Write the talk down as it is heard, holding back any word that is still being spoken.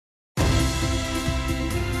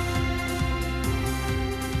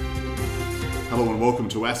Hello and welcome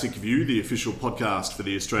to ASIC View, the official podcast for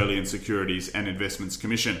the Australian Securities and Investments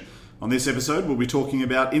Commission. On this episode, we'll be talking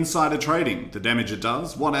about insider trading, the damage it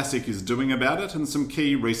does, what ASIC is doing about it, and some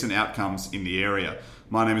key recent outcomes in the area.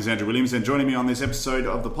 My name is Andrew Williams, and joining me on this episode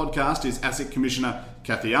of the podcast is ASIC Commissioner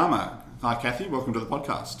Cathie Armour. Hi Cathie, welcome to the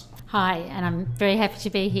podcast. Hi, and I'm very happy to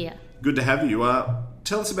be here. Good to have you.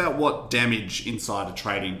 Tell us about what damage insider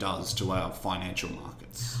trading does to our financial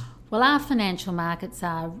markets. Well, our financial markets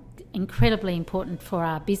are incredibly important for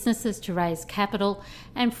our businesses to raise capital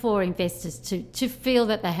and for investors to feel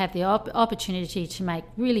that they have the opportunity to make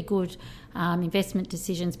really good investment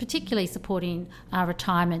decisions, particularly supporting our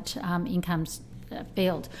retirement incomes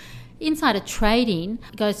field. Insider trading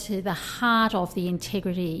goes to the heart of the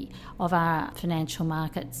integrity of our financial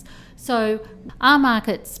markets. So our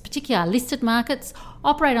markets, particularly our listed markets,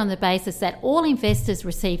 operate on the basis that all investors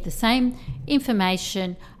receive the same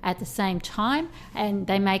information at the same time and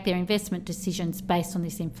they make their investment decisions based on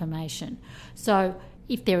this information. So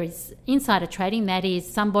if there is insider trading, that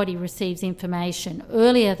is somebody receives information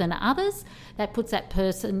earlier than others, that puts that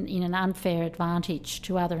person in an unfair advantage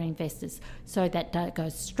to other investors. So that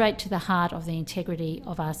goes straight to the heart of the integrity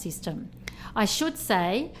of our system. I should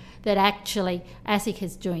say that actually ASIC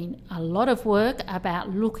is doing a lot of work about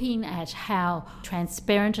looking at how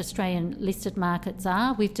transparent Australian listed markets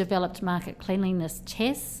are. We've developed market cleanliness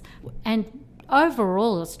tests, and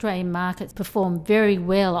overall, Australian markets perform very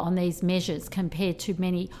well on these measures compared to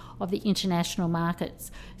many of the international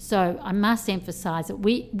markets. So I must emphasise that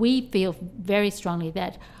we feel very strongly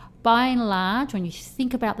that by and large, when you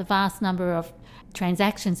think about the vast number of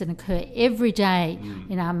transactions that occur every day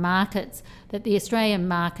in our markets, that the Australian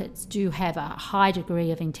markets do have a high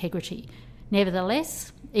degree of integrity.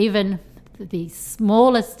 Nevertheless, even the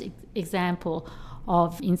smallest example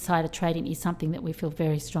of insider trading is something that we feel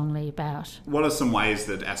very strongly about. What are some ways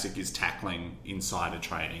that ASIC is tackling insider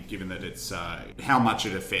trading, given that it's how much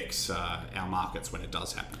it affects our markets when it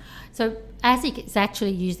does happen? So ASIC is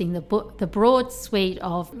actually using the broad suite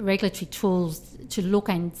of regulatory tools to look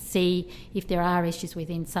and see if there are issues with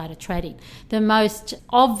insider trading. The most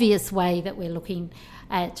obvious way that we're looking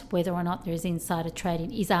at whether or not there is insider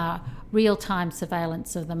trading is our real-time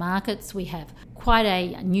surveillance of the markets. We have quite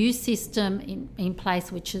a new system in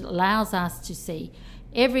place which allows us to see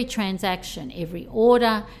every transaction, every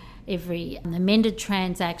order, every amended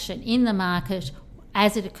transaction in the market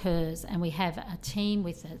as it occurs, and we have a team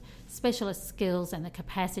with the specialist skills and the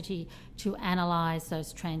capacity to analyse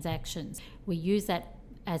those transactions. We use that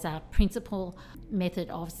as our principal method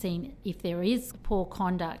of seeing if there is poor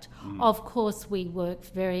conduct. Of course, we work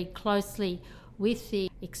very closely with the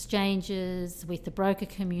exchanges, with the broker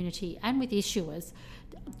community and with issuers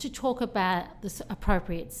to talk about the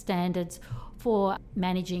appropriate standards for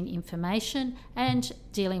managing information and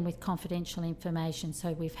dealing with confidential information.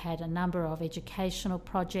 So we've had a number of educational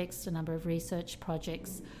projects, a number of research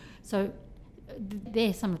projects. So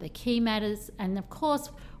they're some of the key matters. And of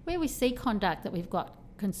course, where we see conduct that we've got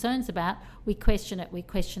concerns about, we question it. We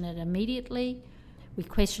question it immediately. We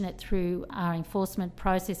question it through our enforcement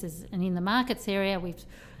processes. And in the markets area, we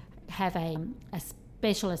have a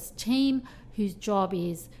specialist team whose job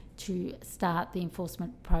is to start the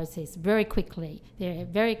enforcement process very quickly. They're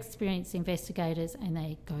very experienced investigators and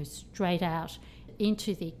they go straight out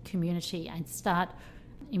into the community and start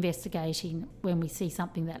investigating when we see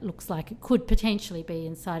something that looks like it could potentially be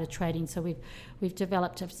insider trading. So we've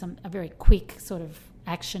developed a very quick sort of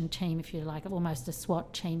action team, if you like, almost a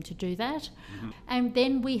SWAT team to do that. And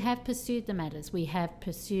then we have pursued the matters. We have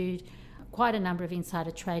pursued quite a number of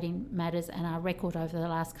insider trading matters, and our record over the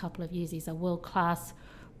last couple of years is a world-class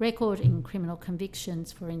record in criminal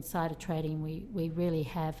convictions for insider trading. We really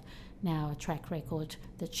have now a track record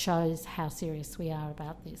that shows how serious we are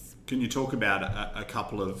about this. Can you talk about a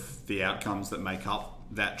couple of the outcomes that make up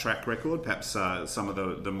that track record, perhaps some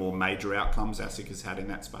of the more major outcomes ASIC has had in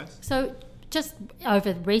that space? So just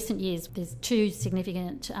over recent years, there's two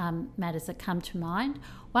significant matters that come to mind.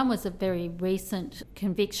 One was a very recent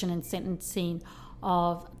conviction and sentencing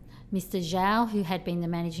of Mr. Zhao, who had been the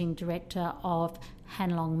managing director of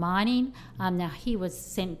Hanlong Mining. Now, he was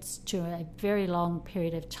sentenced to a very long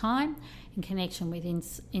period of time in connection with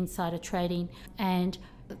insider trading, and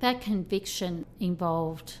that conviction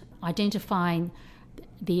involved identifying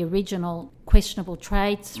the original questionable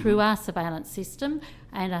trades through our surveillance system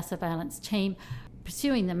and our surveillance team,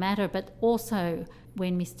 pursuing the matter, but also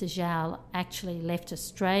when Mr. Zhao actually left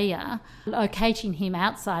Australia, locating him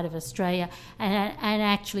outside of Australia and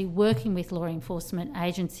actually working with law enforcement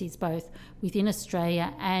agencies both within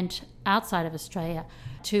Australia and outside of Australia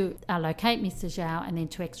to locate Mr. Zhao and then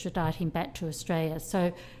to extradite him back to Australia.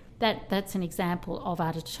 So that's an example of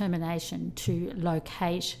our determination to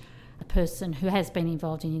locate a person who has been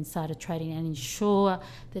involved in insider trading and ensure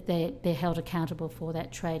that they're held accountable for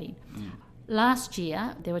that trading. Last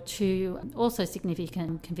year, there were 2 also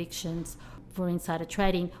significant convictions for insider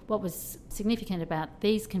trading. What was significant about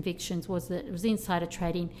these convictions was that it was insider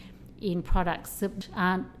trading in products that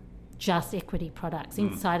aren't just equity products.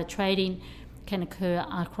 Insider trading can occur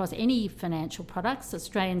across any financial products.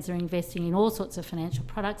 Australians are investing in all sorts of financial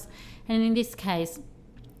products, and in this case,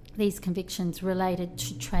 these convictions related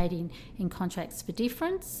to trading in contracts for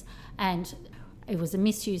difference, and it was a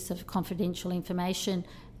misuse of confidential information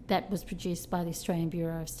that was produced by the Australian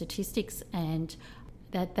Bureau of Statistics, and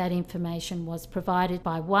that information was provided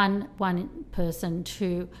by one person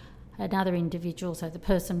to another individual. So the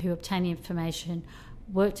person who obtained the information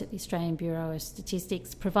worked at the Australian Bureau of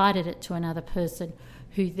Statistics, provided it to another person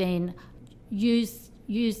who then used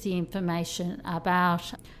the information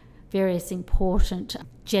about various important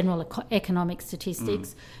general economic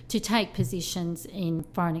statistics to take positions in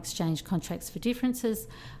foreign exchange contracts for differences,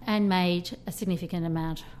 and made a significant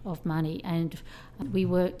amount of money. And we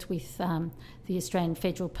worked with the Australian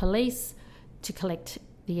Federal Police to collect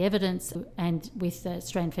the evidence, and with the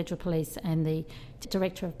Australian Federal Police and the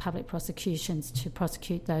Director of Public Prosecutions to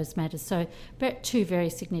prosecute those matters. So 2 very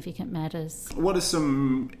significant matters. What are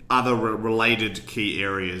some other related key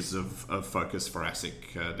areas of focus for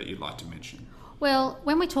ASIC that you'd like to mention? Well,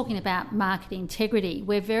 when we're talking about market integrity,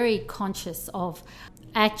 we're very conscious of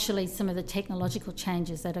actually some of the technological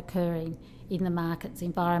changes that are occurring in the markets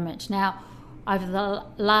environment. Now, over the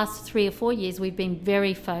last 3 or 4 years, we've been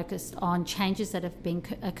very focused on changes that have been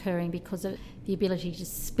occurring because of the ability to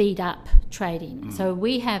speed up trading. So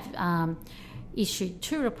we have issued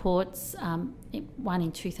 2 reports, one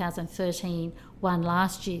in 2013, one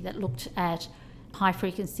last year, that looked at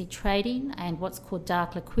high-frequency trading and what's called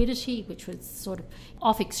dark liquidity, which was sort of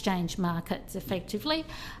off-exchange markets effectively.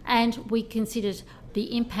 And we considered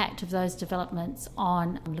the impact of those developments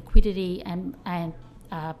on liquidity and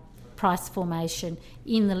price formation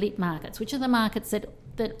in the lit markets, which are the markets that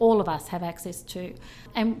all of us have access to.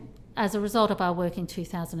 And as a result of our work in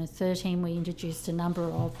 2013, we introduced a number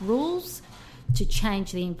of rules to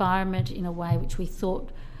change the environment in a way which we thought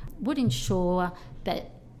would ensure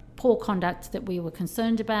that poor conduct that we were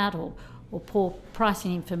concerned about or poor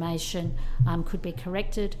pricing information could be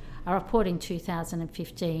corrected. Our report in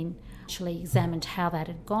 2015 actually examined how that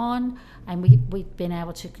had gone, and we've been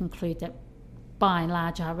able to conclude that by and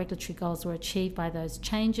large our regulatory goals were achieved by those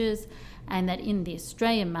changes, and that in the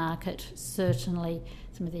Australian market, certainly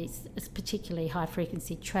some of these, particularly high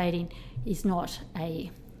frequency trading, is not a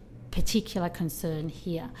particular concern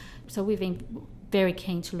here. So we've been very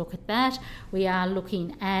keen to look at that. We are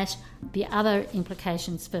looking at the other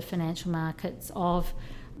implications for financial markets of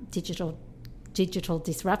digital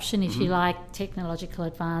disruption, if you like, technological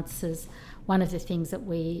advances. One of the things that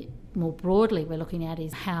we're looking at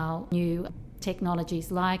is how new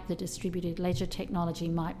technologies like the distributed ledger technology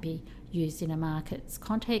might be used in a market's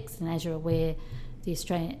context. And as you're aware, the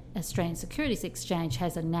Australian Securities Exchange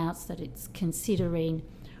has announced that it's considering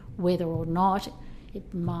whether or not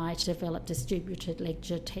it might develop distributed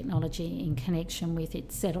ledger technology in connection with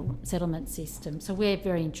its settlement system. So we're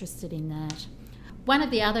very interested in that. One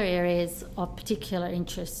of the other areas of particular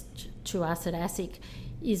interest to us at ASIC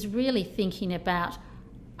is really thinking about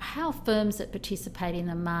how firms that participate in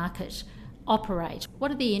the market operate.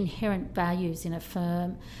 What are the inherent values in a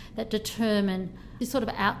firm that determine the sort of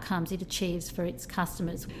outcomes it achieves for its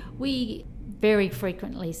customers? We very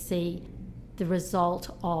frequently see the result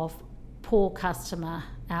of poor customer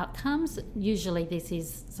outcomes. Usually this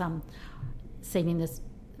is seen in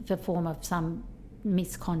the form of some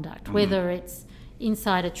misconduct, whether it's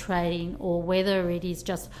insider trading or whether it is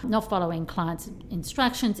just not following clients'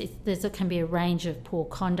 instructions. There can be a range of poor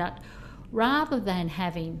conduct. Rather than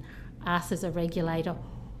having us as a regulator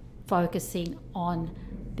focusing on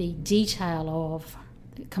the detail of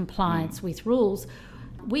compliance with rules,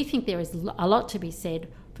 we think there is a lot to be said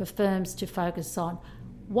for firms to focus on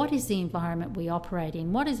what is the environment we operate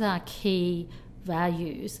in, what is our key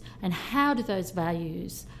values, and how do those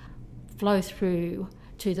values flow through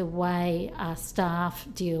to the way our staff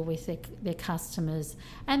deal with their customers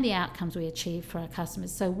and the outcomes we achieve for our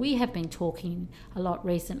customers. So we have been talking a lot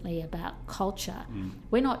recently about culture.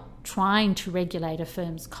 We're not trying to regulate a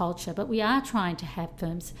firm's culture, but we are trying to have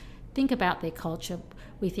firms think about their culture.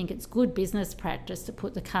 We think it's good business practice to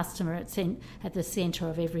put the customer at the centre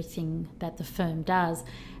of everything that the firm does.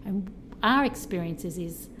 And our experience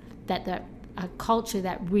is that a culture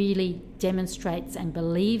that really demonstrates and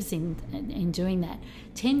believes in doing that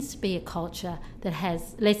tends to be a culture that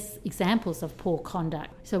has less examples of poor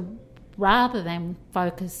conduct. So rather than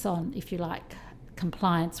focus on, if you like,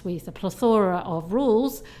 compliance with a plethora of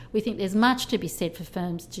rules, we think there's much to be said for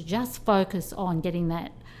firms to just focus on getting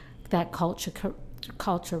that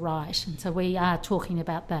culture right. And so we are talking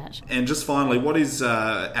about that. And just finally, what is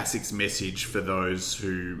ASIC's message for those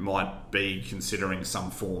who might be considering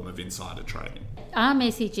some form of insider trading? Our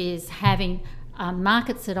message is having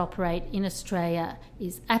markets that operate in Australia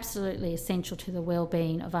is absolutely essential to the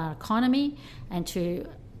well-being of our economy and to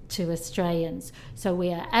Australians. So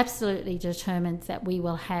we are absolutely determined that we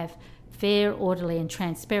will have fair, orderly and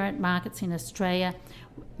transparent markets in Australia.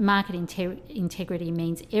 Market integrity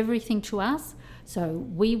means everything to us, so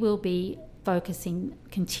we will be focusing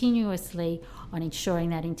continuously on ensuring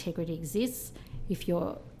that integrity exists. If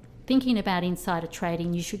you're thinking about insider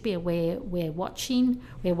trading, you should be aware we're watching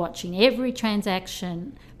every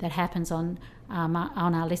transaction that happens on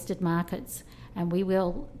our listed markets, and we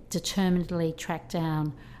will determinedly track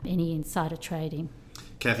down any insider trading.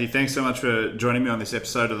 Cathie, thanks so much for joining me on this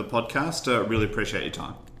episode of the podcast. Really appreciate your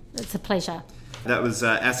time. It's a pleasure. That was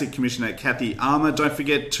ASIC Commissioner Cathie Armour. Don't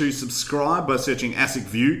forget to subscribe by searching ASIC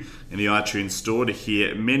View in the iTunes store to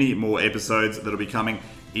hear many more episodes that will be coming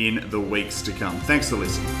in the weeks to come. Thanks for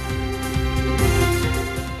listening.